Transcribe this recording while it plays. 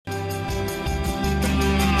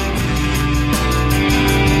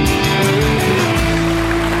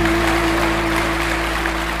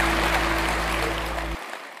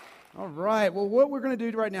going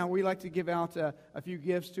to do right now, we like to give out a few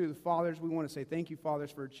gifts to the fathers. We want to say thank you, fathers,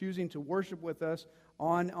 for choosing to worship with us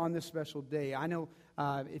on this special day. I know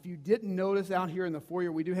if you didn't notice out here in the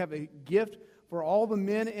foyer, we do have a gift for all the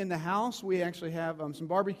men in the house. We actually have some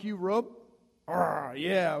barbecue rub.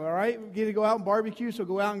 Yeah, all right. We get to go out and barbecue, so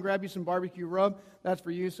go out and grab you some barbecue rub. That's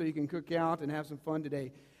for you, so you can cook out and have some fun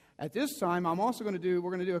today. At this time, we're going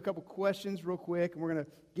to do a couple questions real quick, and we're going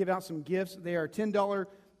to give out some gifts. They are $10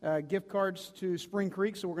 gift cards to Spring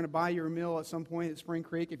Creek, so we're going to buy you a meal at some point at Spring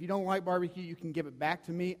Creek. If you don't like barbecue, you can give it back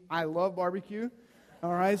to me. I love barbecue.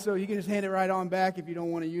 All right, so you can just hand it right on back if you don't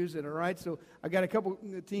want to use it, all right? So I got a couple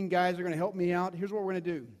teen guys that are going to help me out. Here's what we're going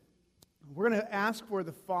to do. We're going to ask for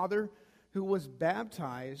the father who was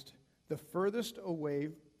baptized the furthest away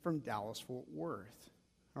from Dallas-Fort Worth.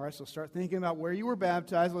 All right, so start thinking about where you were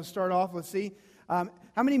baptized. Let's start off. Let's see. How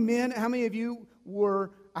many of you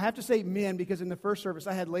were, I have to say men, because in the first service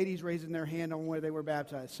I had ladies raising their hand on where they were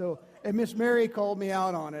baptized. So, and Miss Mary called me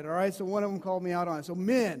out on it, all right? So one of them called me out on it. So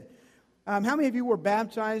men, how many of you were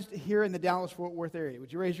baptized here in the Dallas-Fort Worth area?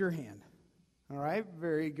 Would you raise your hand? All right,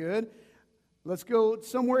 very good. Let's go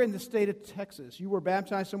somewhere in the state of Texas. You were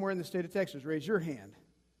baptized somewhere in the state of Texas. Raise your hand.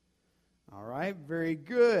 All right, very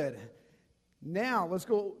good. Now, let's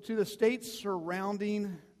go to the states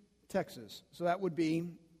surrounding Texas. So that would be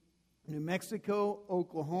New Mexico,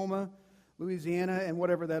 Oklahoma, Louisiana, and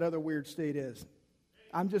whatever that other weird state is.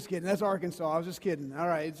 I'm just kidding. That's Arkansas. I was just kidding. All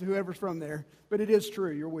right, it's whoever's from there. But it is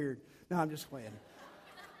true. You're weird. No, I'm just playing.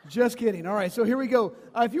 Just kidding. All right, so here we go.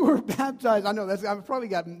 If you were baptized, I've probably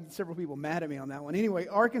gotten several people mad at me on that one. Anyway,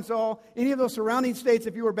 Arkansas, any of those surrounding states,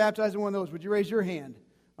 if you were baptized in one of those, would you raise your hand?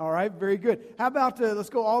 All right, very good. How about, let's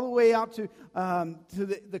go all the way out to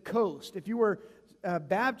the coast. If you were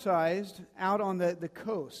baptized out on the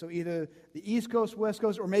coast, so either the East Coast, West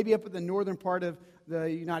Coast, or maybe up at the northern part of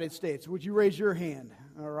the United States, would you raise your hand?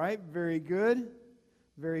 All right, very good.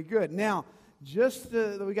 Very good. Now,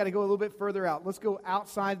 we got to go a little bit further out. Let's go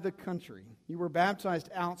outside the country. You were baptized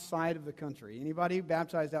outside of the country. Anybody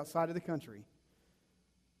baptized outside of the country?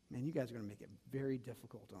 Man, you guys are going to make it very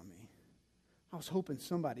difficult on me. I was hoping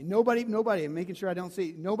somebody. Nobody, I'm making sure I don't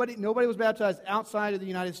see. Nobody was baptized outside of the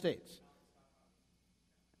United States.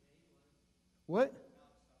 What?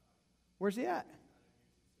 Where's he at?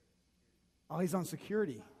 Oh, he's on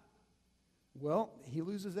security. Well, he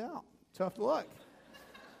loses out. Tough luck.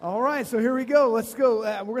 All right, so here we go. Let's go.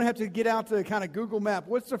 We're going to have to get out to kind of Google Map.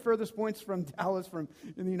 What's the furthest points from Dallas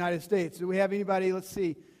in the United States? Do we have anybody? Let's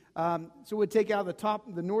see. So we'd take out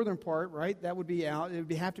the northern part, right? That would be out. It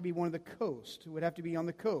would have to be one of the coast. It would have to be on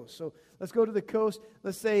the coast. So let's go to the coast.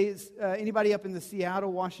 Let's say anybody up in the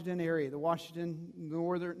Seattle, Washington area, the Washington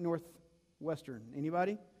northwestern.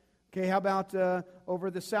 Anybody? Okay, how about over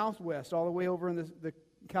the southwest, all the way over in the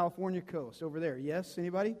California coast over there? Yes,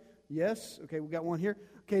 anybody? Yes. Okay, we got one here.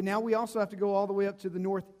 Okay, now we also have to go all the way up to the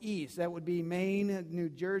northeast. That would be Maine, New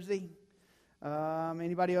Jersey.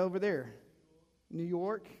 Anybody over there? New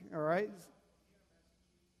York, all right.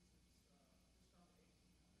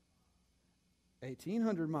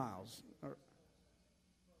 1,800 miles.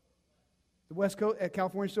 The West Coast,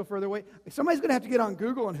 California's still further away. Somebody's going to have to get on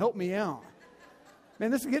Google and help me out.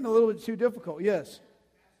 Man, this is getting a little bit too difficult. Yes.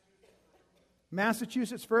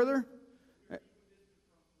 Massachusetts further?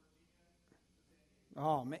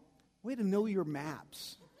 Oh, man. Way to know your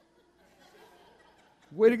maps.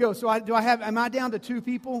 Way to go. So am I down to two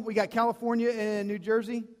people? We got California and New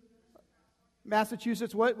Jersey.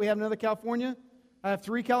 Massachusetts, what? We have another California? I have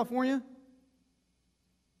three California?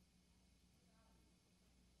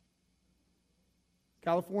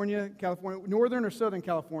 California, Northern or Southern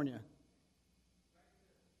California?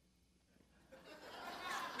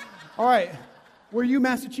 All right. Were you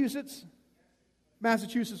Massachusetts?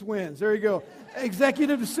 Massachusetts wins. There you go.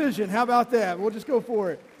 Executive decision. How about that? We'll just go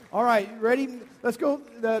for it. All right, ready? Let's go.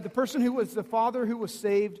 The person who was the father who was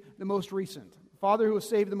saved the most recent. Father who was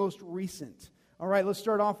saved the most recent. All right, let's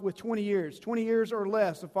start off with 20 years. 20 years or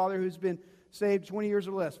less. The father who's been saved 20 years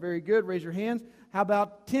or less. Very good. Raise your hands. How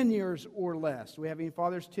about 10 years or less? Do we have any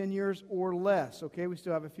fathers 10 years or less? Okay, we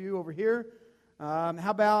still have a few over here. How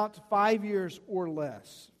about 5 years or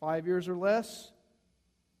less? 5 years or less?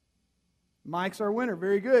 Mike's our winner.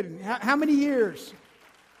 Very good. How many years?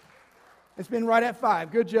 It's been right at 5.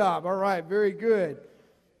 Good job. All right, very good.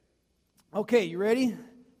 Okay, you ready?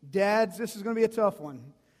 Dads, this is going to be a tough one.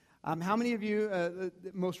 How many of you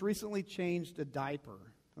most recently changed a diaper?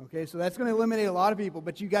 Okay, so that's going to eliminate a lot of people,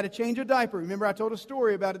 but you got to change a diaper. Remember, I told a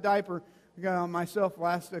story about a diaper myself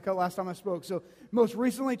last time I spoke. So, most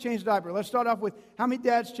recently changed a diaper. Let's start off with how many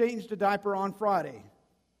dads changed a diaper on Friday?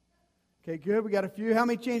 Okay, good. We got a few. How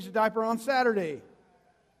many changed a diaper on Saturday?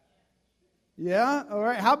 Yeah? All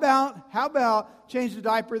right. How about change the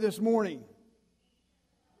diaper this morning?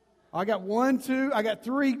 I got 1, 2, I got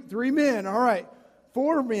three men. All right.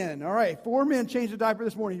 4 men. All right. 4 men changed the diaper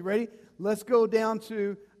this morning. You ready? Let's go down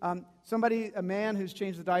to a man who's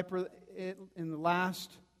changed the diaper in the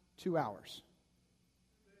last 2 hours.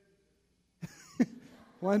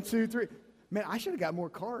 1, 2, 3. Man, I should have got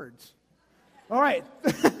more cards. All right.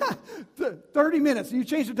 30 minutes. You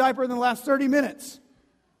changed the diaper in the last 30 minutes.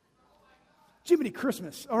 Jiminy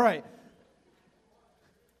Christmas. All right.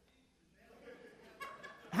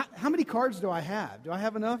 How many cards do I have? Do I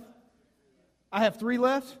have enough? I have 3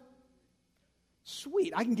 left?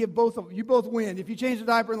 Sweet. I can give both of them. You both win. If you change the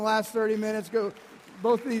diaper in the last 30 minutes, go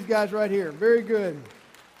both of these guys right here. Very good.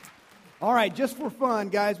 All right, just for fun,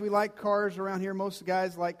 guys, we like cars around here. Most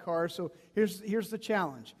guys like cars. So here's the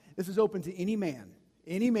challenge. This is open to any man.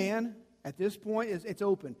 Any man at this point, it's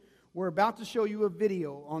open. We're about to show you a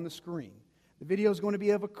video on the screen. The video is going to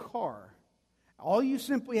be of a car. All you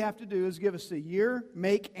simply have to do is give us the year,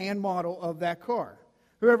 make, and model of that car.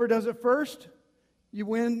 Whoever does it first, you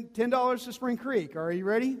win $10 to Spring Creek. Are you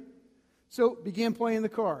ready? So begin playing the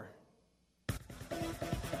car.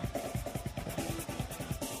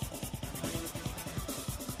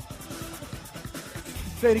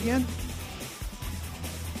 Say it again.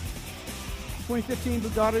 2015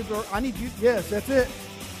 Bugatti. I need you. Yes, that's it.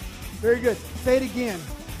 Very good. Say it again,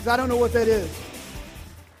 because I don't know what that is.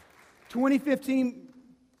 2015.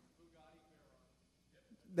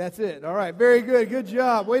 That's it. All right. Very good. Good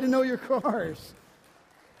job. Way to know your cars.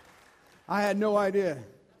 I had no idea.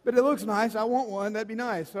 But it looks nice. I want one. That'd be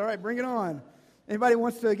nice. All right. Bring it on. Anybody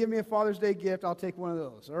wants to give me a Father's Day gift, I'll take one of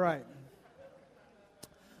those. All right.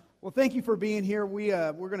 Well, thank you for being here.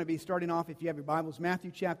 We're going to be starting off, if you have your Bibles,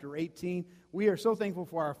 Matthew chapter 18. We are so thankful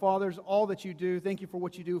for our fathers, all that you do. Thank you for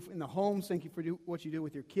what you do in the homes. Thank you for what you do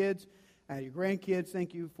with your kids, your grandkids.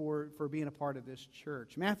 Thank you for being a part of this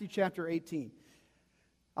church. Matthew chapter 18.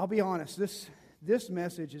 I'll be honest, this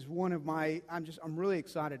message is one of my, I'm really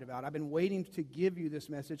excited about. I've been waiting to give you this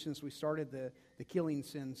message since we started the Killing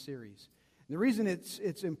Sin series. And the reason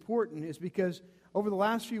it's important is because over the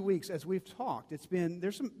last few weeks, as we've talked, there's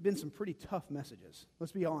been some pretty tough messages.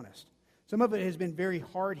 Let's be honest. Some of it has been very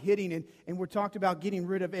hard-hitting, and we're talked about getting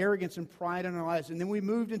rid of arrogance and pride in our lives. And then we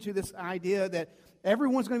moved into this idea that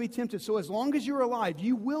everyone's going to be tempted. So as long as you're alive,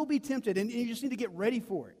 you will be tempted, and you just need to get ready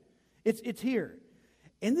for it. It's here.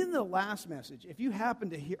 And then the last message, if you happen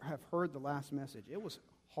to have heard the last message, it was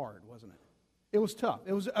hard, wasn't it? It was tough.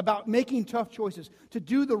 It was about making tough choices, to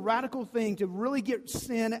do the radical thing, to really get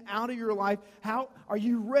sin out of your life. How are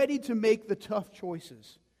you ready to make the tough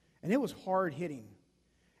choices? And it was hard-hitting.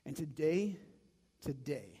 And today,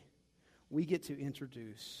 we get to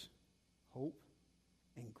introduce hope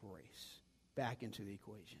and grace back into the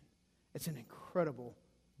equation. It's an incredible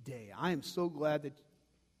day. I am so glad that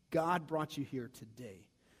God brought you here today.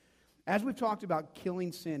 As we've talked about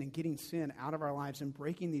killing sin and getting sin out of our lives and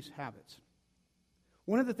breaking these habits,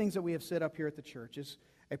 one of the things that we have set up here at the church is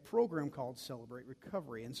a program called Celebrate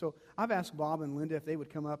Recovery. And so I've asked Bob and Linda if they would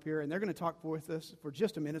come up here, and they're going to talk with us for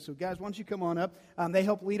just a minute. So guys, why don't you come on up? They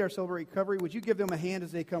help lead our Celebrate Recovery. Would you give them a hand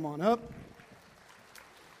as they come on up?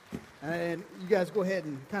 And you guys go ahead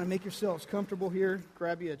and kind of make yourselves comfortable here.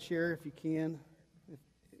 Grab you a chair if you can.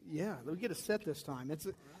 Yeah, we get a set this time.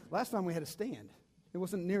 Last time we had a stand. It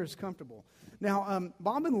wasn't near as comfortable. Now,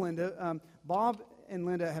 Bob and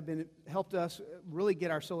Linda have helped us really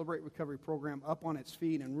get our Celebrate Recovery program up on its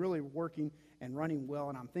feet and really working and running well,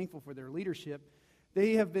 and I'm thankful for their leadership.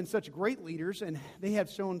 They have been such great leaders, and they have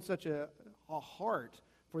shown such a heart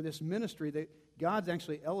for this ministry that God's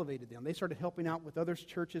actually elevated them. They started helping out with other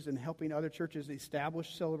churches and helping other churches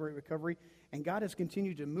establish Celebrate Recovery, and God has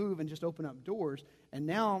continued to move and just open up doors. And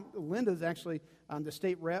now Linda's actually the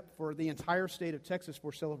state rep for the entire state of Texas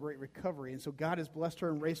for Celebrate Recovery. And so God has blessed her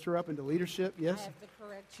and raised her up into leadership. Yes? I have to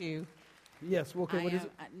correct you. Yes. Well, okay, what is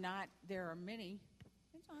it? There are many.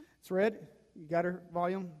 It's on. It's red. You got her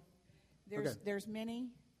volume? There's many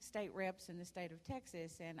state reps in the state of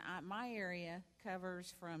Texas, and my area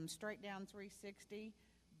covers from straight down 360,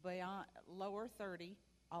 beyond lower 30,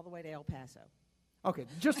 all the way to El Paso. Okay,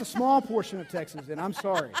 just a small portion of Texas, then. I'm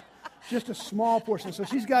sorry. Just a small portion. So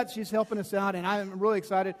she's helping us out, and I'm really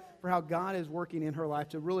excited for how God is working in her life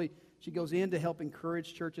to really, she goes in to help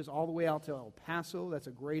encourage churches all the way out to El Paso. That's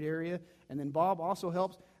a great area. And then Bob also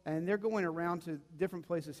helps, and they're going around to different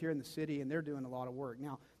places here in the city, and they're doing a lot of work.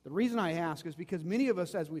 Now, the reason I ask is because many of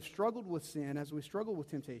us, as we've struggled with sin, as we struggle with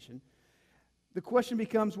temptation, the question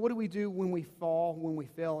becomes, what do we do when we fall, when we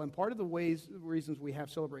fail? And part of the reasons we have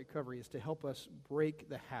Celebrate Recovery is to help us break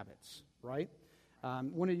the habits, right?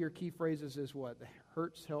 One of your key phrases is what?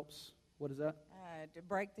 Hurts helps. What is that? To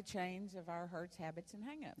break the chains of our hurts, habits, and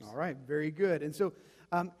hang-ups. All right, very good. And so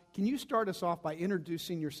can you start us off by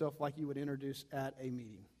introducing yourself like you would introduce at a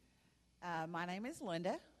meeting? My name is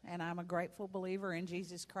Linda, and I'm a grateful believer in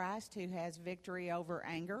Jesus Christ who has victory over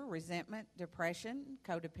anger, resentment, depression,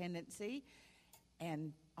 codependency,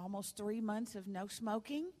 and almost 3 months of no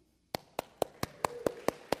smoking.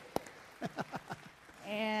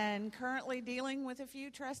 And currently dealing with a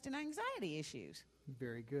few trust and anxiety issues.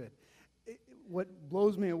 Very good. What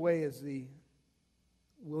blows me away is the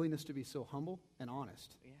willingness to be so humble and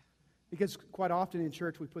honest. Yeah. Because quite often in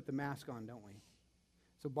church we put the mask on, don't we?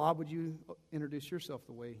 So Bob, would you introduce yourself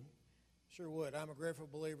the way? Sure would. I'm a grateful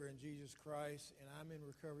believer in Jesus Christ, and I'm in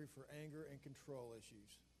recovery for anger and control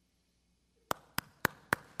issues.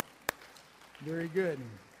 Very good.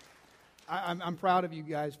 I'm proud of you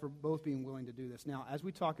guys for both being willing to do this. Now, as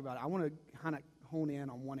we talk about it, I want to kind of hone in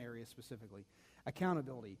on one area specifically.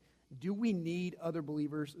 Accountability. Do we need other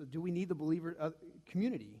believers? Do we need the believer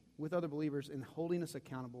community with other believers in holding us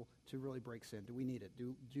accountable to really break sin? Do we need it?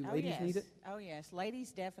 Do ladies need it? Oh, yes.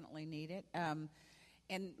 Ladies definitely need it.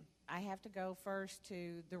 And I have to go first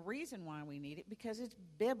to the reason why we need it, because it's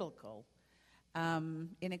biblical.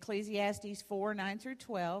 In Ecclesiastes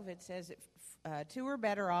 4:9-12, it says that two are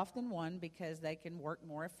better off than one because they can work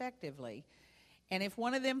more effectively. And if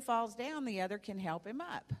one of them falls down, the other can help him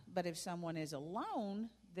up. But if someone is alone,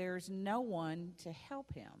 there's no one to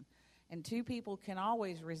help him. And two people can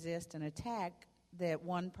always resist an attack that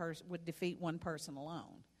one person would defeat one person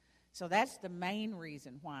alone. So that's the main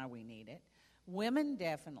reason why we need it. Women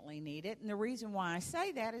definitely need it. And the reason why I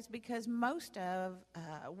say that is because most of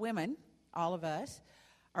women, all of us,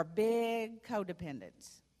 are big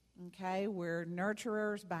codependents. Okay? We're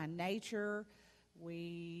nurturers by nature.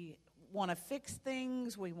 We want to fix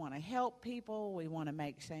things. We want to help people. We want to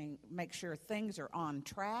make sure things are on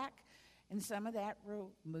track. And some of that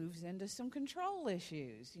moves into some control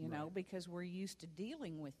issues, you know, because we're used to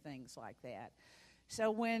dealing with things like that.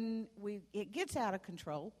 So when it gets out of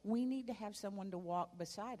control, we need to have someone to walk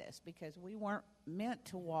beside us because we weren't meant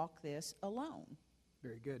to walk this alone.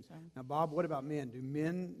 Very good. So, now, Bob, what about men? Do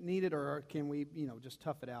men need it, or can we, just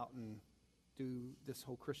tough it out and do this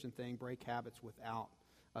whole Christian thing, break habits without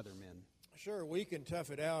other men? Sure, we can tough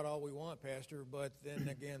it out all we want, Pastor, but then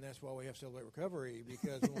again, that's why we have Celebrate Recovery,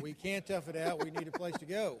 because when we can't tough it out, we need a place to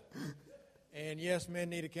go. And yes, men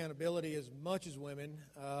need accountability as much as women.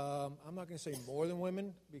 I'm not going to say more than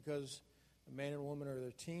women, because a man and a woman are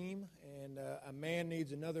their team, and a man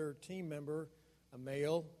needs another team member, a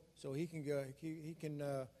male, so he can go. He can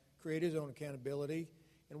create his own accountability.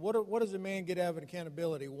 And what does a man get out of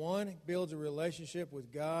accountability? One, it builds a relationship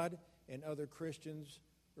with God and other Christians,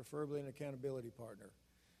 preferably an accountability partner.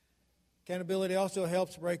 Accountability also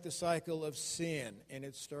helps break the cycle of sin, and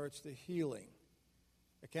it starts the healing.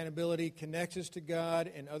 Accountability connects us to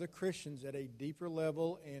God and other Christians at a deeper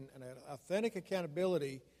level, and an authentic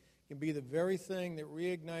accountability can be the very thing that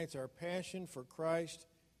reignites our passion for Christ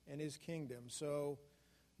and His kingdom. So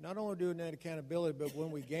not only do we need accountability, but when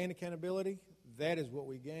we gain accountability, that is what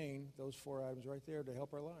we gain, those 4 items right there, to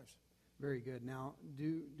help our lives. Very good. Now,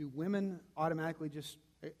 do women automatically just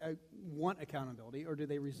want accountability, or do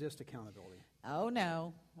they resist accountability? Oh,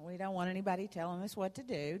 no. We don't want anybody telling us what to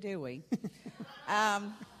do we?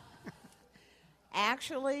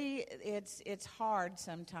 Actually, it's hard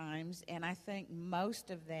sometimes, and I think most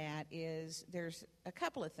of that is there's a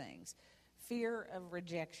couple of things. Fear of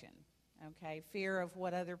rejection, okay? Fear of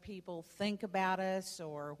what other people think about us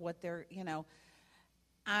or what they're,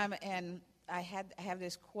 and I have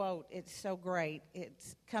this quote. It's so great.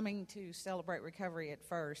 It's coming to Celebrate Recovery at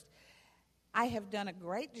first. I have done a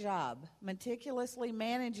great job meticulously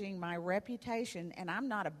managing my reputation, and I'm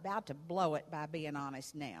not about to blow it by being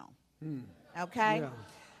honest now. Okay? Yeah,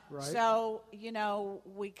 right. So,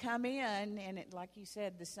 we come in, and like you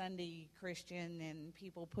said, the Sunday Christian and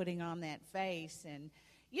people putting on that face, and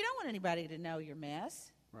you don't want anybody to know your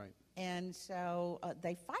mess. Right. And so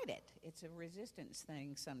they fight it. It's a resistance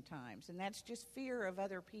thing sometimes. And that's just fear of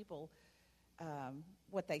other people,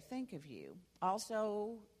 what they think of you.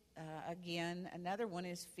 Also, again, another one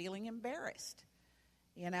is feeling embarrassed.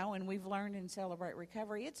 And we've learned in Celebrate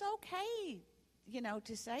Recovery, it's okay,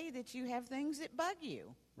 to say that you have things that bug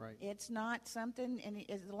you. Right. It's not something, and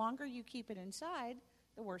the longer you keep it inside,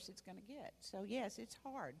 the worse it's going to get. So, yes, it's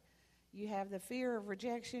hard. You have the fear of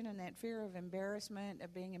rejection and that fear of embarrassment,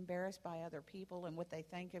 of being embarrassed by other people and what they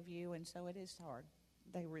think of you, and so it is hard.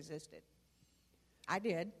 They resist it. I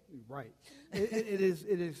did. Right. It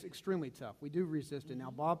is extremely tough. We do resist it.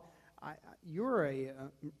 Now, Bob, you're a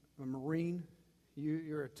Marine.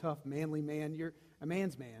 You're a tough, manly man. You're a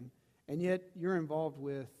man's man. And yet you're involved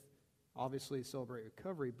with, obviously, Celebrate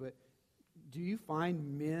Recovery. But do you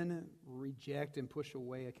find men reject and push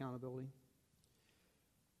away accountability?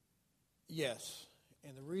 Yes.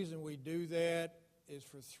 And the reason we do that is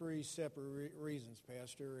for three separate reasons,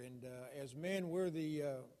 Pastor. And as men, we're the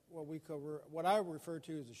what I refer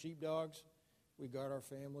to as the sheepdogs. We guard our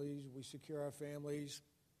families. We secure our families.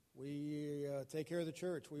 We take care of the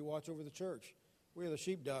church. We watch over the church. We're the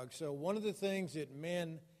sheepdogs. So one of the things that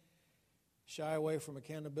men shy away from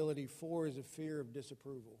accountability for is a fear of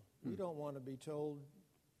disapproval. We don't want to be told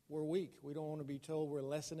we're weak. We don't want to be told we're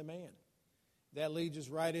less than a man. That leads us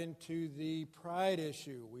right into the pride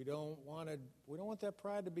issue. We don't want that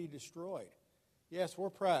pride to be destroyed. Yes, we're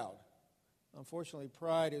proud. Unfortunately,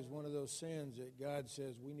 pride is one of those sins that God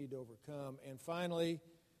says we need to overcome. And finally,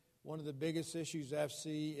 one of the biggest issues I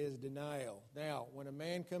see is denial. Now, when a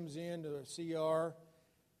man comes into a CR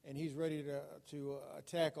and he's ready to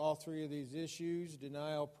attack all three of these issues,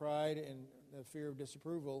 denial, pride, and the fear of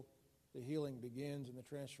disapproval, the healing begins and the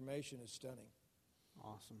transformation is stunning.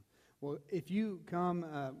 Awesome. Well, if you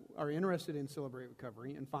are interested in Celebrate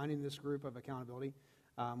Recovery and finding this group of accountability,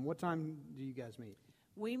 what time do you guys meet?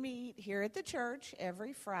 We meet here at the church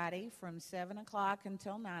every Friday from 7 o'clock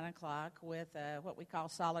until 9 o'clock with what we call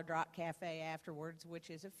Solid Rock Cafe afterwards, which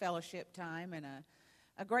is a fellowship time and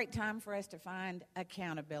a great time for us to find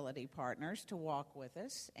accountability partners to walk with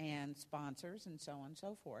us and sponsors and so on and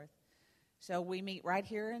so forth. So we meet right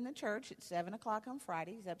here in the church at 7 o'clock on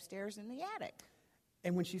Fridays upstairs in the attic.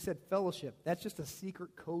 And when she said fellowship, that's just a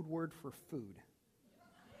secret code word for food.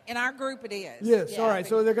 In our group it is. Yes, all right,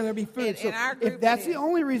 so they're going to be food. In our group if that's it the is.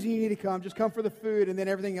 only reason you need to come, just come for the food, and then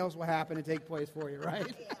everything else will happen and take place for you,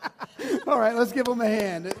 right? All right, let's give them a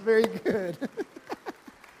hand. Very good.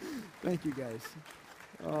 Thank you, guys.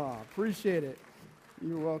 Oh, appreciate it.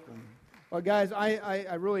 You're welcome. Well, guys,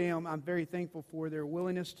 I really am. I'm very thankful for their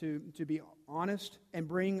willingness to be honest and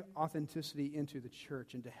bring authenticity into the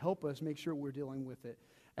church and to help us make sure we're dealing with it.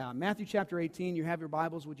 Matthew chapter 18, you have your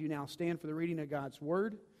Bibles. Would you now stand for the reading of God's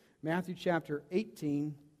Word? Matthew chapter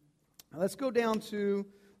 18. Now let's go down to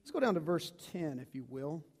verse 10, if you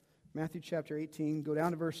will. Matthew chapter 18, go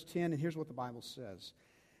down to verse 10, and here's what the Bible says.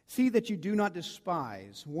 See that you do not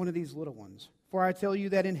despise one of these little ones, for I tell you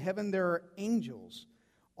that in heaven there are angels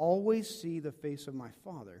always see the face of my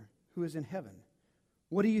Father who is in heaven.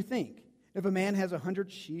 What do you think? If a man has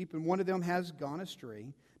 100 sheep and one of them has gone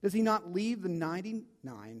astray, does he not leave the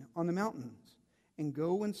 99 on the mountains and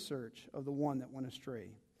go in search of the one that went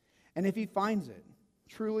astray? And if he finds it,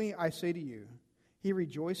 truly I say to you, he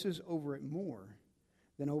rejoices over it more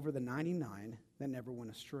than over the 99 that never went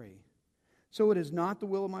astray. So it is not the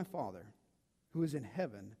will of my Father who is in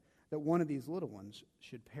heaven that one of these little ones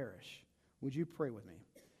should perish. Would you pray with me?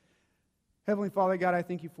 Heavenly Father, God, I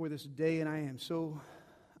thank you for this day, and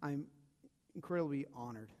I'm incredibly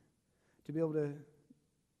honored to be able to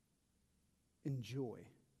enjoy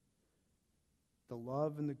the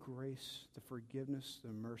love and the grace, the forgiveness,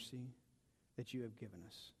 the mercy that you have given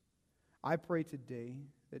us. I pray today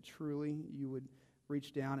that truly you would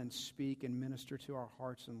reach down and speak and minister to our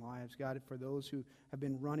hearts and lives. God, for those who have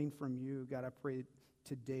been running from you, God, I pray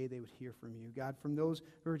today they would hear from you. God, from those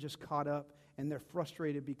who are just caught up and they're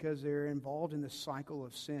frustrated because they're involved in this cycle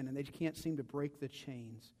of sin and they can't seem to break the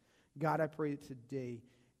chains. God, I pray today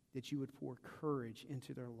that you would pour courage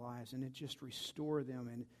into their lives and it just restore them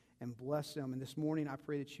and bless them. And this morning I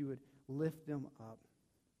pray that you would lift them up.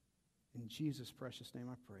 In Jesus' precious name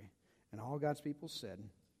I pray. And all God's people said,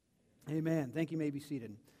 amen. Thank you. You may be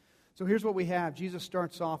seated. So here's what we have. Jesus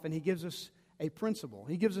starts off and he gives us a principle.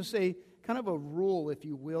 He gives us a kind of a rule, if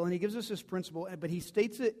you will, and he gives us this principle, but he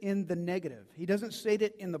states it in the negative. He doesn't state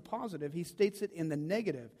it in the positive. He states it in the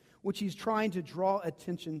negative, which he's trying to draw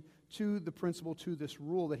attention to the principle, to this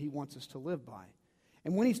rule that he wants us to live by.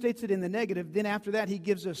 And when he states it in the negative, then after that he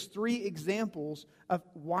gives us 3 examples of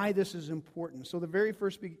why this is important. So the very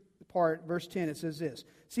first part, verse 10, it says this: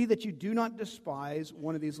 see that you do not despise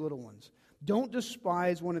one of these little ones. Don't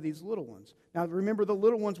despise one of these little ones. Now remember the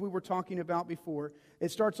little ones we were talking about before. It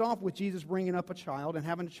starts off with Jesus bringing up a child and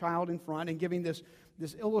having a child in front and giving this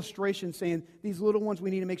illustration saying these little ones we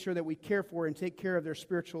need to make sure that we care for and take care of their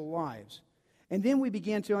spiritual lives. And then we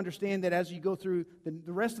began to understand that as you go through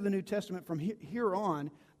the rest of the New Testament from here on,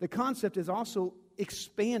 the concept is also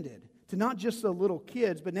expanded to not just the little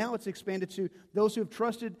kids, but now it's expanded to those who have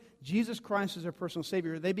trusted Jesus Christ as their personal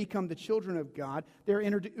Savior. They become the children of God. They're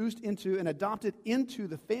introduced into and adopted into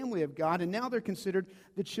the family of God, and now they're considered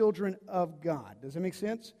the children of God. Does that make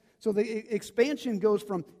sense? So the expansion goes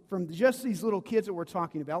from just these little kids that we're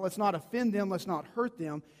talking about. Let's not offend them. Let's not hurt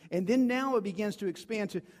them. And then now it begins to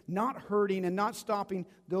expand to not hurting and not stopping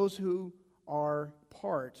those who are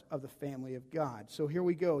part of the family of God. So here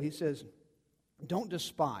we go. He says, don't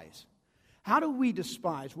despise. How do we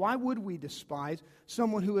despise? Why would we despise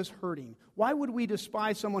someone who is hurting? Why would we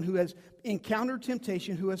despise someone who has encountered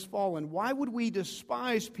temptation, who has fallen? Why would we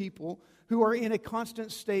despise people who are in a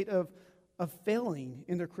constant state of failing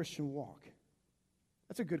in their Christian walk?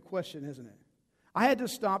 That's a good question, isn't it? I had to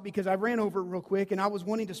stop because I ran over it real quick, and I was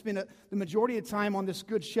wanting to spend the majority of time on this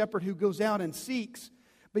good shepherd who goes out and seeks,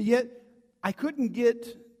 but yet I couldn't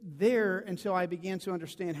get there until I began to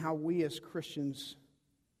understand how we as Christians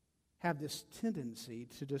have this tendency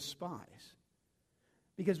to despise.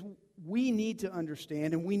 Because we need to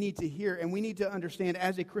understand, and we need to hear, and we need to understand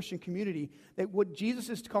as a Christian community that what Jesus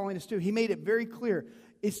is calling us to, He made it very clear.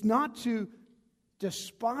 It's not to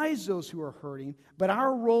despise those who are hurting, but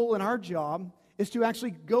our role and our job is to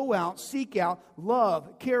actually go out, seek out,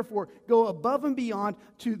 love, care for, go above and beyond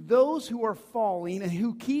to those who are falling and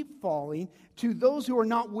who keep falling, to those who are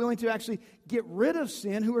not willing to actually get rid of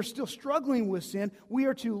sin, who are still struggling with sin. We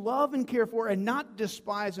are to love and care for and not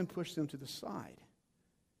despise and push them to the side.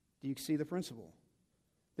 Do you see the principle?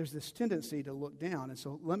 There's this tendency to look down. And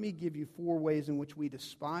so let me give you 4 ways in which we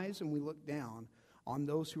despise and we look down on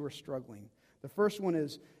those who are struggling. The first one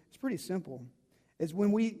is, it's pretty simple, is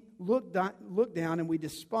when we look down and we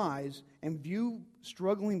despise and view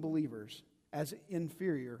struggling believers as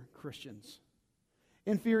inferior Christians.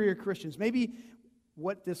 Inferior Christians. Maybe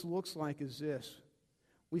what this looks like is this.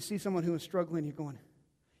 We see someone who is struggling, you're going,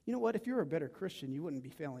 you know what, if you're a better Christian, you wouldn't be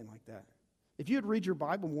failing like that. If you would read your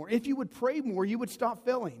Bible more, if you would pray more, you would stop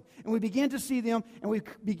failing. And we begin to see them, and we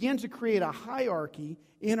begin to create a hierarchy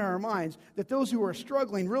in our minds that those who are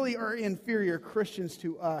struggling really are inferior Christians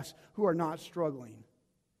to us who are not struggling.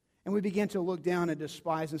 And we begin to look down and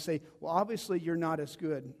despise and say, well, obviously you're not as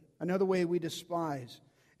good. Another way we despise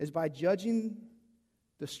is by judging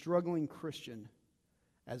the struggling Christian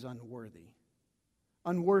as unworthy.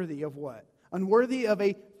 Unworthy of what? Unworthy of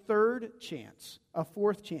a third chance, a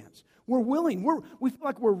fourth chance. We're willing, we feel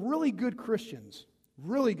like we're really good Christians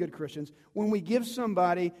when we give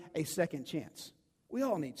somebody a second chance. We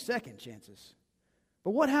all need second chances.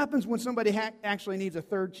 But what happens when somebody actually needs a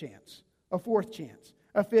third chance, a fourth chance,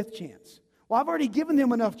 a fifth chance? Well, I've already given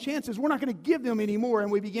them enough chances. We're not going to give them any more,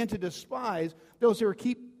 and we begin to despise those who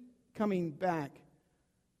keep coming back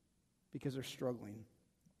because they're struggling.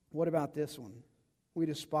 What about this one? We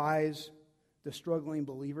despise the struggling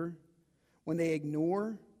believer when they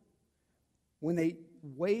ignore, when they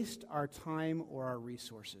waste our time or our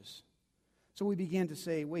resources. So we begin to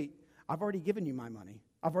say, wait, I've already given you my money.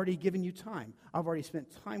 I've already given you time. I've already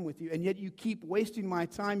spent time with you. And yet you keep wasting my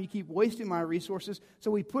time. You keep wasting my resources.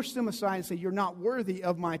 So we push them aside and say, you're not worthy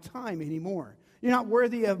of my time anymore. You're not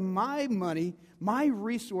worthy of my money, my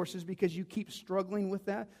resources, because you keep struggling with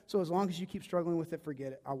that. So as long as you keep struggling with it,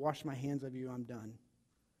 forget it. I'll wash my hands of you. I'm done.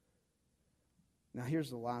 Now here's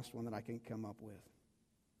the last one that I can come up with.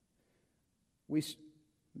 We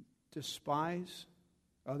despise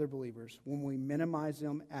other believers when we minimize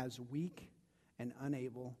them as weak and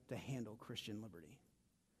unable to handle Christian liberty.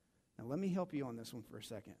 Now let me help you on this one for a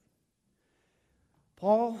second.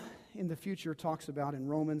 Paul in the future talks about in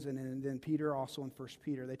Romans and then Peter also in 1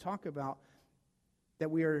 Peter, they talk about that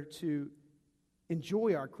we are to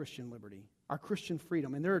enjoy our Christian liberty, our Christian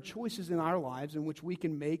freedom. And there are choices in our lives in which we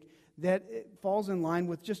can make that falls in line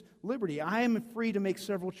with just liberty. I am free to make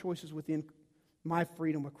several choices within my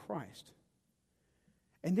freedom of Christ.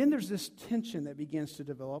 And then there's this tension that begins to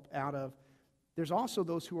develop out of, there's also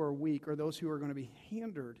those who are weak or those who are going to be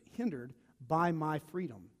hindered by my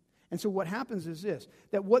freedom. And so what happens is this,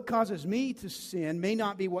 that what causes me to sin may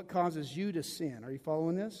not be what causes you to sin. Are you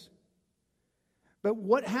following this? But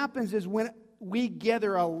what happens is when we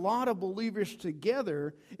gather a lot of believers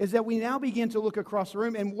together is that we now begin to look across the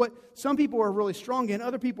room, and what some people are really strong in,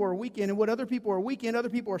 other people are weak in, and what other people are weak in, other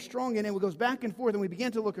people are strong in, and it goes back and forth, and we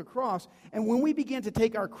begin to look across. And when we begin to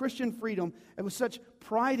take our Christian freedom and with such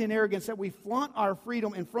pride and arrogance that we flaunt our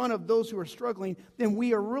freedom in front of those who are struggling, then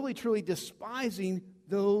we are really truly despising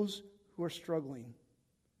those who are struggling.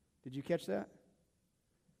 Did you catch that?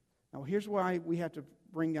 Now here's why we have to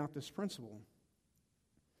bring out this principle.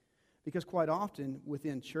 Because quite often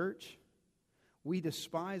within church, we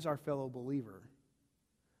despise our fellow believer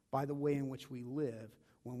by the way in which we live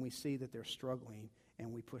when we see that they're struggling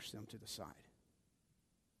and we push them to the side.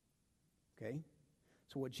 Okay?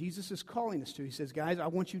 So what Jesus is calling us to, he says, guys, I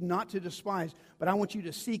want you not to despise, but I want you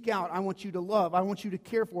to seek out. I want you to love. I want you to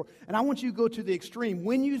care for. And I want you to go to the extreme.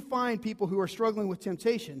 When you find people who are struggling with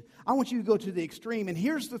temptation, I want you to go to the extreme. And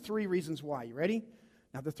here's the 3 reasons why. You ready?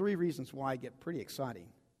 Now, the 3 reasons why get pretty exciting.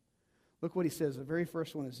 Look what he says. The very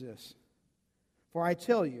first one is this. For I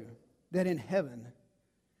tell you that in heaven,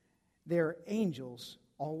 their angels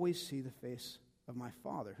always see the face of my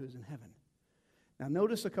Father who's in heaven. Now,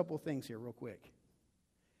 notice a couple of things here real quick.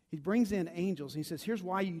 He brings in angels, and he says, here's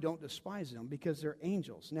why you don't despise them, because they're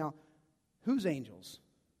angels. Now, whose angels?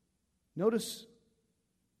 Notice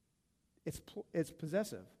it's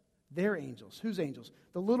possessive. They're angels. Whose angels?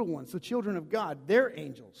 The little ones, the children of God. They're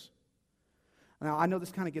angels. Now, I know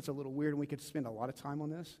this kind of gets a little weird, and we could spend a lot of time on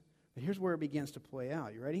this, but here's where it begins to play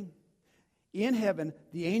out. You ready? In heaven,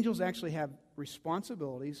 the angels actually have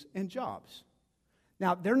responsibilities and jobs.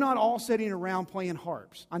 Now, they're not all sitting around playing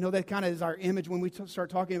harps. I know that kind of is our image when we start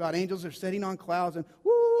talking about angels. They're sitting on clouds and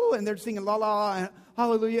woo, and they're singing la la and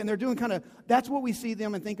hallelujah, and they're doing kind of, that's what we see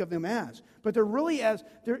them and think of them as. But they're really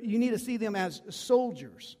you need to see them as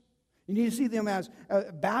soldiers. You need to see them as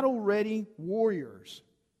battle-ready warriors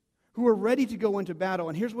who are ready to go into battle.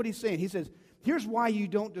 And here's what he's saying. He says, here's why you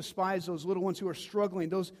don't despise those little ones who are struggling,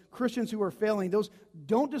 those Christians who are failing.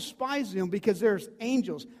 Don't despise them, because there's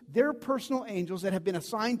angels. They're personal angels that have been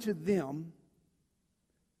assigned to them,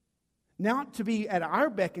 not to be at our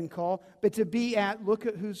beck and call, but to be look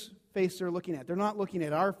at whose face they're looking at. They're not looking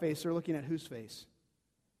at our face, they're looking at whose face?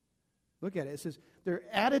 Look at it. It says they're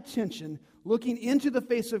at attention, looking into the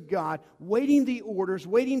face of God, waiting the orders,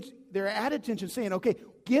 they're at attention, saying, okay,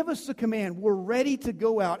 give us the command. We're ready to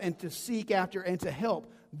go out and to seek after and to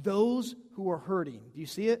help those who are hurting. Do you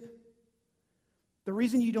see it? The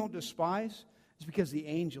reason you don't despise is because the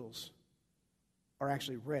angels are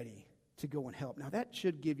actually ready to go and help. Now, that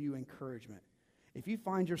should give you encouragement. If you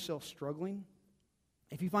find yourself struggling,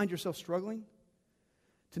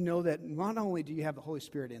 to know that not only do you have the Holy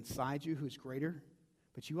Spirit inside you who's greater,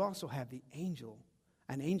 but you also have an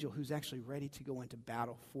angel who's actually ready to go into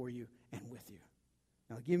battle for you and with you.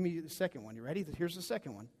 Now, give me the second one. You ready? Here's the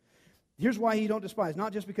second one. Here's why you don't despise,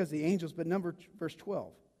 not just because of the angels, but verse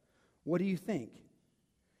 12. What do you think?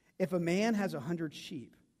 If a man has 100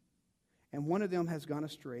 sheep, and one of them has gone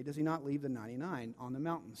astray, does he not leave the 99 on the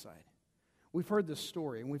mountainside? We've heard this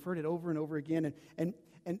story, and we've heard it over and over again, and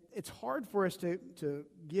it's hard for us to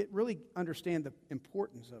really understand the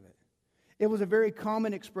importance of it. It was a very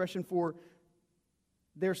common expression for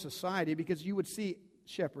their society, because you would see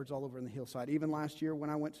shepherds all over in the hillside. Even last year when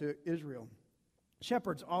I went to Israel,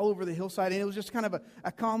 shepherds all over the hillside, and it was just kind of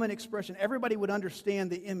a common expression. Everybody would understand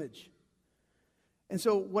the image. And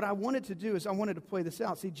so what I wanted to do is I wanted to play this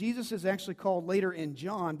out. See, Jesus is actually called later in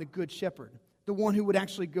John the Good Shepherd, the one who would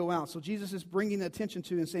actually go out. So Jesus is bringing attention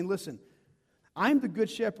to and saying, listen, I'm the Good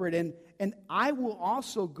Shepherd, and I will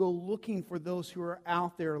also go looking for those who are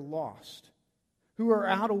out there lost, who are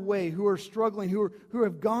out of way, who are struggling, who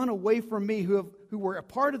have gone away from me, who were a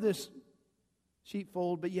part of this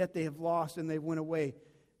sheepfold, but yet they have lost and they went away.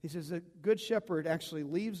 He says the Good Shepherd actually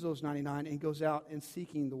leaves those 99 and goes out and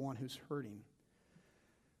seeking the one who's hurting.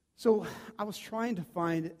 So I was trying to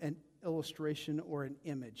find an illustration or an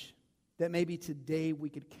image that maybe today we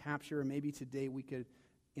could capture, and maybe today we could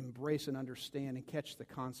embrace and understand and catch the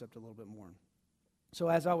concept a little bit more. So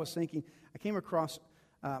as I was thinking, I came across,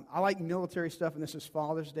 I like military stuff, and this is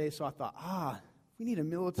Father's Day, so I thought, we need a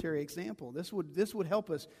military example. This would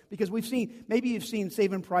help us, because maybe you've seen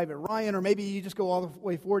Saving Private Ryan, or maybe you just go all the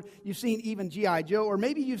way forward. You've seen even G.I. Joe, or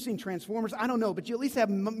maybe you've seen Transformers. I don't know, but you at least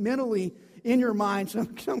have mentally in your mind some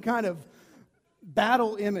kind of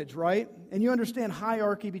battle image, right? And you understand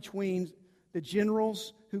hierarchy between the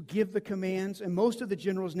generals who give the commands, and most of the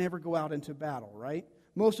generals never go out into battle, right?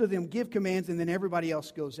 Most of them give commands, and then everybody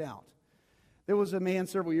else goes out. There was a man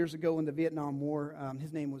several years ago in the Vietnam War.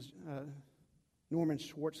 His name was Norman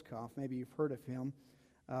Schwarzkopf. Maybe you've heard of him.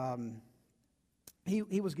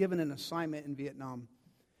 He was given an assignment in Vietnam,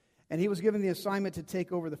 and he was given the assignment to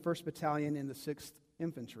take over the 1st Battalion in the 6th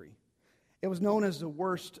Infantry. It was known as the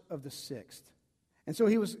worst of the 6th. And so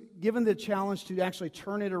he was given the challenge to actually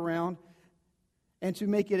turn it around and to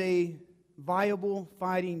make it a viable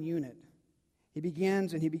fighting unit. He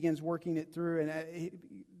begins working it through, and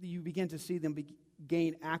you begin to see them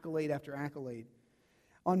gain accolade after accolade.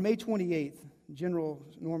 On May 28th, General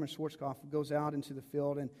Norman Schwarzkopf goes out into the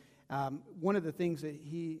field, and one of the things that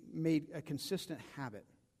he made a consistent habit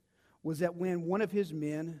was that when one of his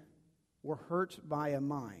men were hurt by a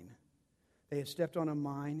mine, they had stepped on a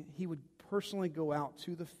mine, he would personally go out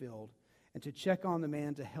to the field and to check on the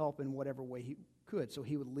man, to help in whatever way he could. So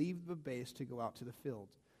he would leave the base to go out to the field.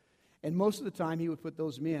 And most of the time, he would put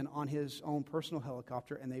those men on his own personal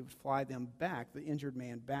helicopter, and they would fly them back, the injured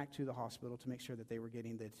man, back to the hospital to make sure that they were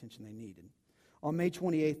getting the attention they needed. On May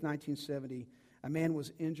 28, 1970, a man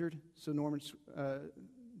was injured, so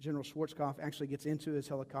General Schwarzkopf actually gets into his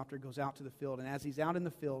helicopter, goes out to the field, and as he's out in the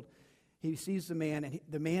field, he sees the man, and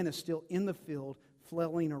the man is still in the field,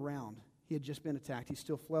 flailing around. He had just been attacked. He's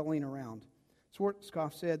still flailing around.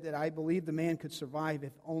 Schwarzkopf said that, "I believe the man could survive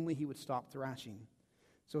if only he would stop thrashing."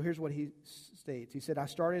 So here's what he states. He said, "I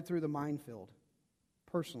started through the minefield,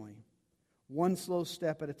 personally, one slow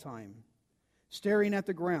step at a time, staring at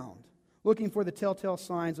the ground, looking for the telltale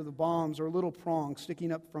signs of the bombs or little prongs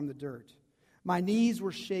sticking up from the dirt. My knees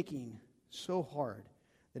were shaking so hard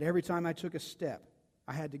that every time I took a step,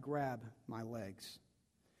 I had to grab my legs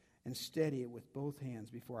and steady it with both hands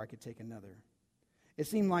before I could take another. It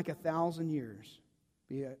seemed like 1,000 years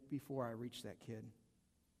before I reached that kid."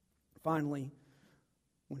 Finally,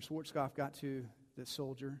 when Schwarzkopf got to the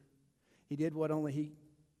soldier, he did what only he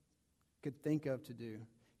could think of to do.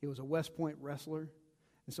 He was a West Point wrestler,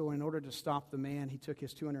 and so in order to stop the man, he took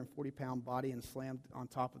his 240-pound body and slammed on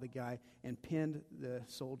top of the guy and pinned the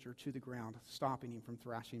soldier to the ground, stopping him from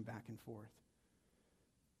thrashing back and forth.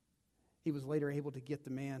 He was later able to get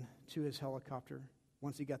the man to his helicopter.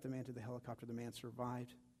 Once he got the man to the helicopter, the man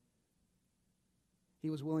survived. He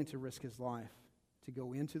was willing to risk his life to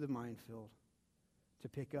go into the minefield to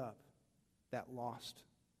pick up that lost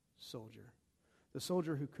soldier, the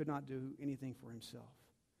soldier who could not do anything for himself.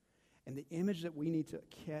 And the image that we need to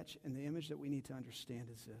catch and the image that we need to understand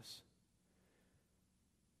is this.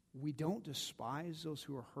 We don't despise those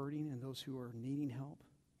who are hurting and those who are needing help,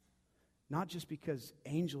 not just because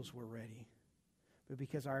angels were ready, but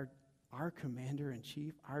because our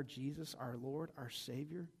commander-in-chief, our Jesus, our Lord, our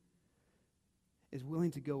Savior, is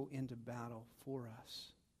willing to go into battle for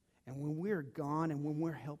us. And when we're gone and when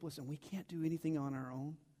we're helpless and we can't do anything on our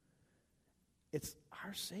own, it's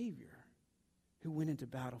our Savior who went into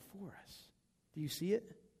battle for us. Do you see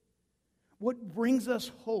it? What brings us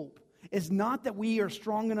hope is not that we are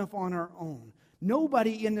strong enough on our own.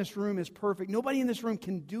 Nobody in this room is perfect. Nobody in this room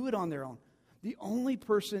can do it on their own. The only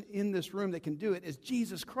person in this room that can do it is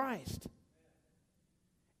Jesus Christ.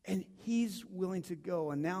 And He's willing to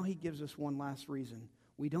go. And now He gives us one last reason.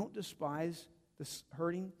 We don't despise the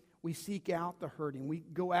hurting. We seek out the hurting. We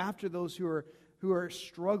go after those who are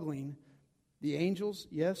struggling. The angels,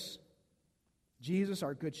 yes. Jesus,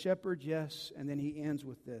 our good shepherd, yes. And then He ends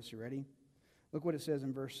with this. You ready? Look what it says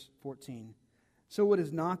in verse 14. "So it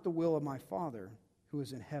is not the will of my Father who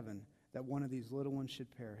is in heaven that one of these little ones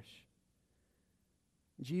should perish."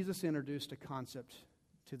 Jesus introduced a concept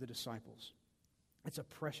to the disciples. It's a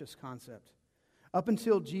precious concept. Up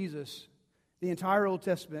until Jesus, the entire Old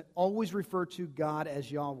Testament always referred to God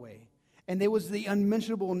as Yahweh. And there was the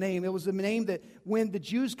unmentionable name. It was the name that when the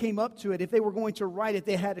Jews came up to it, if they were going to write it,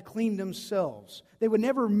 they had to clean themselves. They would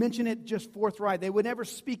never mention it just forthright. They would never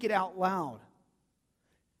speak it out loud.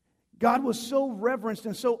 God was so reverenced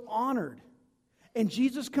and so honored. And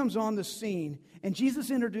Jesus comes on the scene, and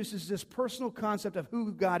Jesus introduces this personal concept of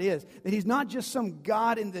who God is. That He's not just some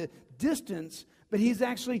God in the distance, but He's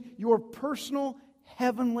actually your personal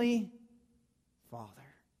heavenly Father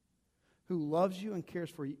who loves you and cares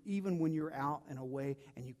for you even when you're out and away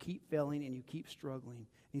and you keep failing and you keep struggling.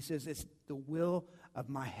 He says, "It's the will of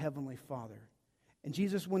my heavenly Father." And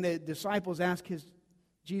Jesus, when the disciples ask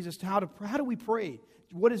Jesus, how do we pray?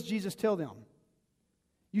 What does Jesus tell them?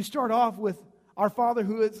 You start off with, "Our Father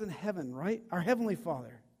who is in heaven," right? Our heavenly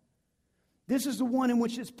Father. This is the one in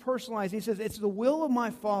which it's personalized. He says, "It's the will of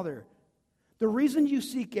my Father." The reason you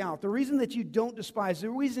seek out, the reason that you don't despise,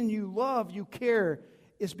 the reason you love, you care,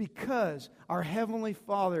 is because our Heavenly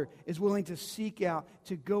Father is willing to seek out,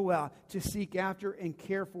 to go out, to seek after and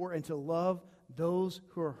care for and to love those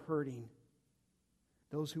who are hurting,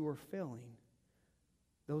 those who are failing,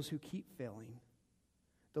 those who keep failing,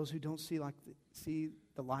 those who don't see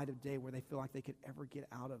the light of day where they feel like they could ever get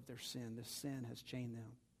out of their sin. The sin has chained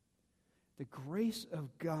them. The grace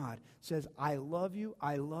of God says, "I love you,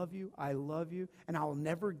 I love you, I love you, and I will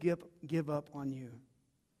never give up on you."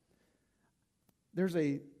 There's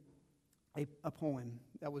a poem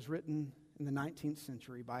that was written in the 19th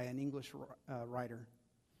century by an English writer.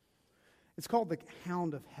 It's called The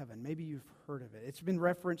Hound of Heaven. Maybe you've heard of it. It's been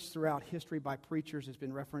referenced throughout history by preachers. It's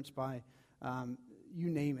been referenced by, you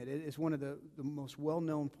name it. It is one of the most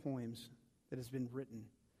well-known poems that has been written.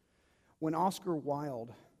 When Oscar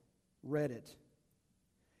Wilde read it,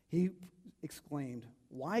 he exclaimed,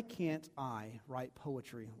 "Why can't I write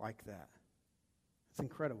poetry like that?" It's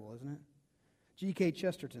incredible, isn't it? G.K.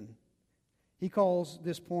 Chesterton, He calls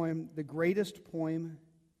this poem the greatest poem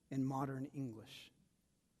in modern English.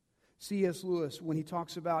 C.S. Lewis, when he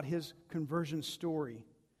talks about his conversion story,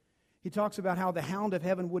 he talks about how the hound of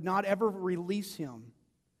heaven would not ever release him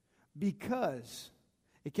because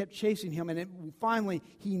it kept chasing him. And finally,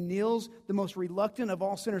 he kneels the most reluctant of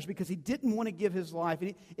all sinners because he didn't want to give his life.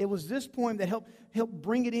 And it was this poem that helped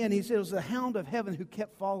bring it in. He said, it was the hound of heaven who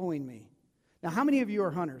kept following me. Now, how many of you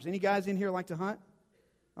are hunters? Any guys in here like to hunt?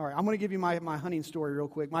 All right, I'm going to give you my hunting story real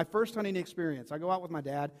quick. My first hunting experience, I go out with my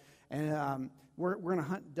dad, and we're going to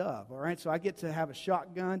hunt dove, all right? So I get to have a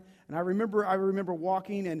shotgun, and I remember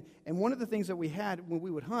walking, and one of the things that we had when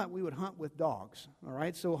we would hunt with dogs, all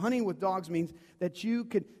right? So hunting with dogs means that you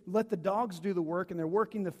could let the dogs do the work, and they're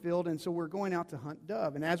working the field, and so we're going out to hunt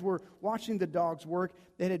dove. And as we're watching the dogs work,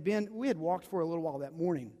 we had walked for a little while that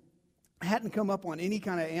morning. I hadn't come up on any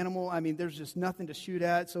kind of animal. I mean, there's just nothing to shoot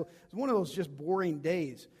at. So it's one of those just boring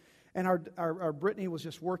days. And our Brittany was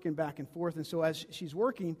just working back and forth. And so as she's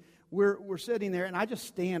working, we're sitting there, and I just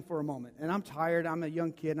stand for a moment. And I'm tired. I'm a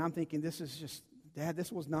young kid, and I'm thinking, Dad,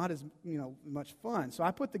 this was not as much fun. So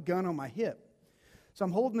I put the gun on my hip. So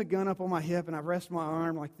I'm holding the gun up on my hip, and I rest my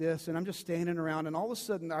arm like this, and I'm just standing around, and all of a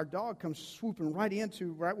sudden, our dog comes swooping right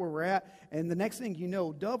where we're at, and the next thing you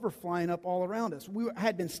know, dove are flying up all around us. We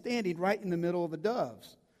had been standing right in the middle of the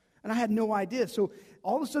doves, and I had no idea. So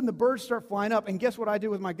all of a sudden, the birds start flying up, and guess what I do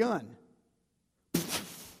with my gun?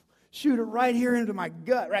 Shoot it right here into my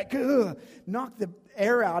gut, right? Knock the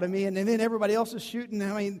air out of me, and then everybody else is shooting.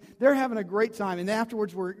 I mean, they're having a great time. And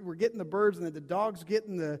afterwards, we're getting the birds, and the dog's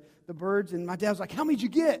getting the birds. And my dad's like, how many did you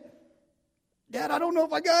get? Dad, I don't know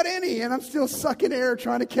if I got any. And I'm still sucking air,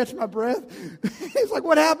 trying to catch my breath. He's like,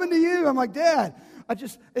 what happened to you? I'm like, Dad,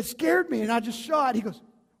 it scared me, and I just shot. He goes,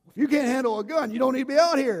 well, if you can't handle a gun, you don't need to be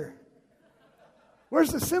out here.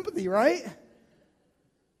 Where's the sympathy, right?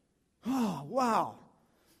 Oh, wow.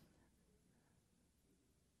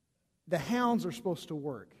 The hounds are supposed to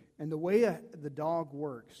work. And the way the dog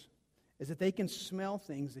works is that they can smell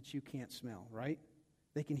things that you can't smell, right?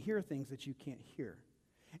 They can hear things that you can't hear.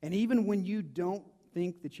 And even when you don't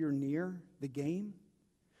think that you're near the game,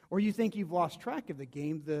 or you think you've lost track of the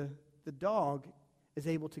game, the dog is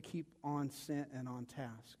able to keep on scent and on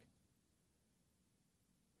task.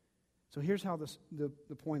 So here's how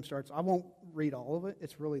the poem starts. I won't read all of it.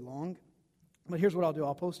 It's really long. But here's what I'll do.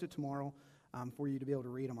 I'll post it tomorrow for you to be able to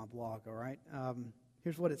read on my blog, all right?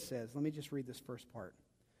 Here's what it says. Let me just read this first part.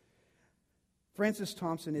 Francis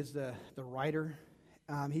Thompson is the writer.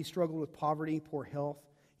 He struggled with poverty, poor health.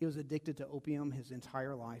 He was addicted to opium his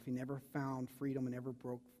entire life. He never found freedom and never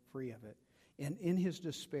broke free of it. And in his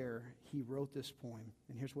despair, he wrote this poem.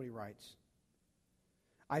 And here's what he writes.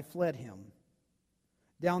 I fled him.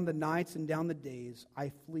 Down the nights and down the days,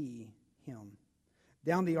 I flee him.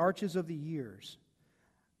 Down the arches of the years,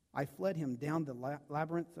 I fled him down the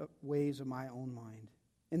labyrinth ways of my own mind.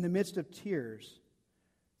 In the midst of tears,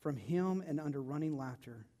 from him and under running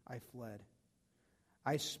laughter, I fled.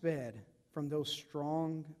 I sped from those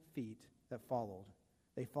strong feet that followed.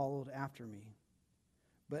 They followed after me.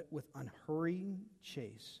 But with unhurrying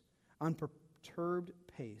chase, unperturbed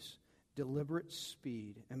pace, deliberate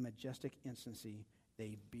speed, and majestic instancy,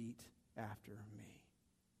 they beat after me.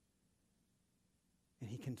 And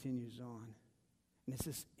he continues on. And it's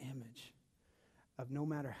this image of no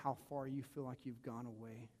matter how far you feel like you've gone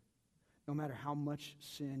away, no matter how much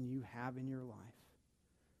sin you have in your life,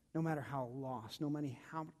 no matter how lost, no matter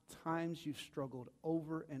how times you've struggled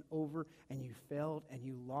over and over and you failed and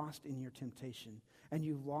you lost in your temptation and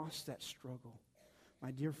you lost that struggle.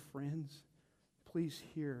 My dear friends, please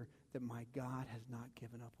hear that my God has not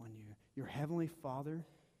given up on you. Your Heavenly Father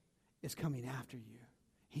is coming after you.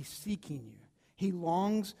 He's seeking you. He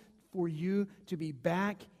longs for you to be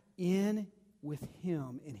back in with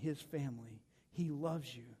Him in His family. He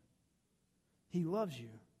loves you. He loves you.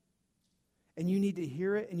 And you need to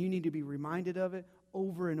hear it, and you need to be reminded of it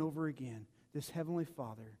over and over again. This Heavenly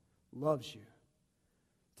Father loves you.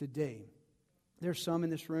 Today, there's some in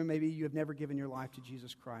this room, maybe you have never given your life to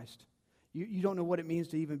Jesus Christ. You don't know what it means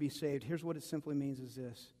to even be saved. Here's what it simply means is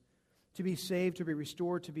this. To be saved, to be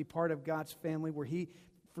restored, to be part of God's family where He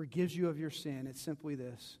forgives you of your sin. It's simply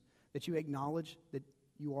this. That you acknowledge that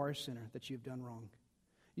you are a sinner, that you've done wrong.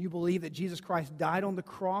 You believe that Jesus Christ died on the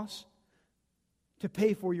cross to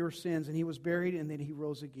pay for your sins, and He was buried, and then He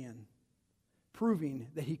rose again, proving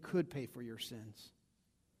that He could pay for your sins.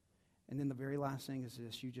 And then the very last thing is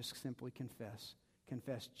this. You just simply confess.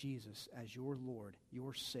 Confess Jesus as your Lord,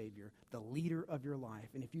 your Savior, the leader of your life.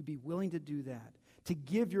 And if you'd be willing to do that, to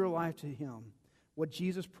give your life to Him, what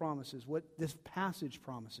Jesus promises, what this passage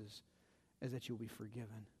promises, is that you'll be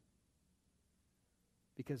forgiven.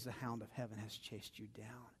 because the hound of heaven has chased you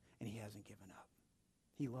down, and he hasn't given up.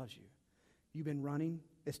 He loves you. You've been running,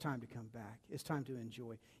 it's time to come back. It's time to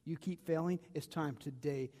enjoy. You keep failing, it's time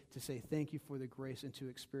today to say thank you for the grace and to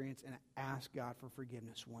experience and ask God for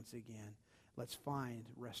forgiveness once again. Let's find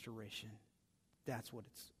restoration. That's what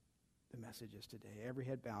the message is today. Every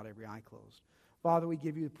head bowed, every eye closed. Father, we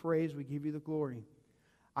give you the praise, we give you the glory.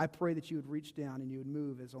 I pray that you would reach down and you would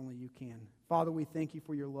move as only you can. Father, we thank you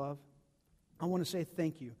for your love. I want to say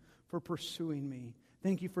thank you for pursuing me.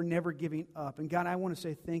 Thank you for never giving up. And God, I want to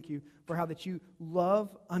say thank you for how that you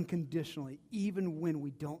love unconditionally, even when we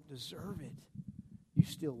don't deserve it. You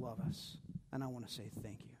still love us. And I want to say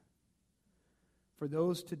thank you. For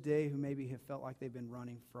those today who maybe have felt like they've been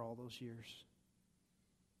running for all those years,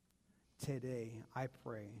 today I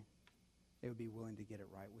pray they would be willing to get it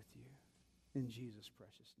right with you. In Jesus'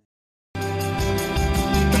 precious name.